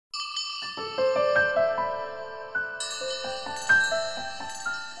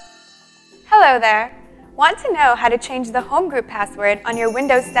Hello there! Want to know how to change the HomeGroup password on your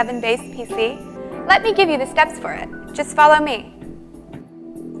Windows 7-based PC? Let me give you the steps for it. Just follow me.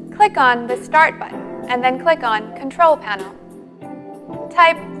 Click on the Start button and then click on Control Panel.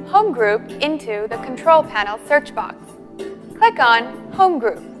 Type HomeGroup into the Control Panel search box. Click on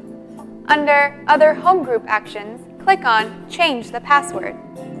HomeGroup. Under Other HomeGroup Actions, click on Change the Password.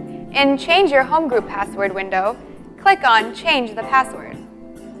 In Change Your HomeGroup Password window, click on Change the Password.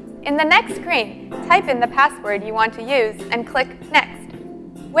 In the next screen, type in the password you want to use and click Next.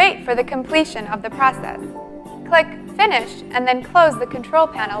 Wait for the completion of the process. Click Finish and then close the Control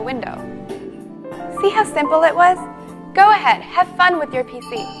Panel window. See how simple it was? Go ahead, have fun with your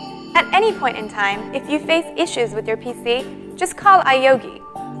PC. At any point in time, if you face issues with your PC, just call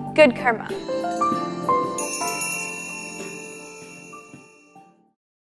iYogi. Good karma.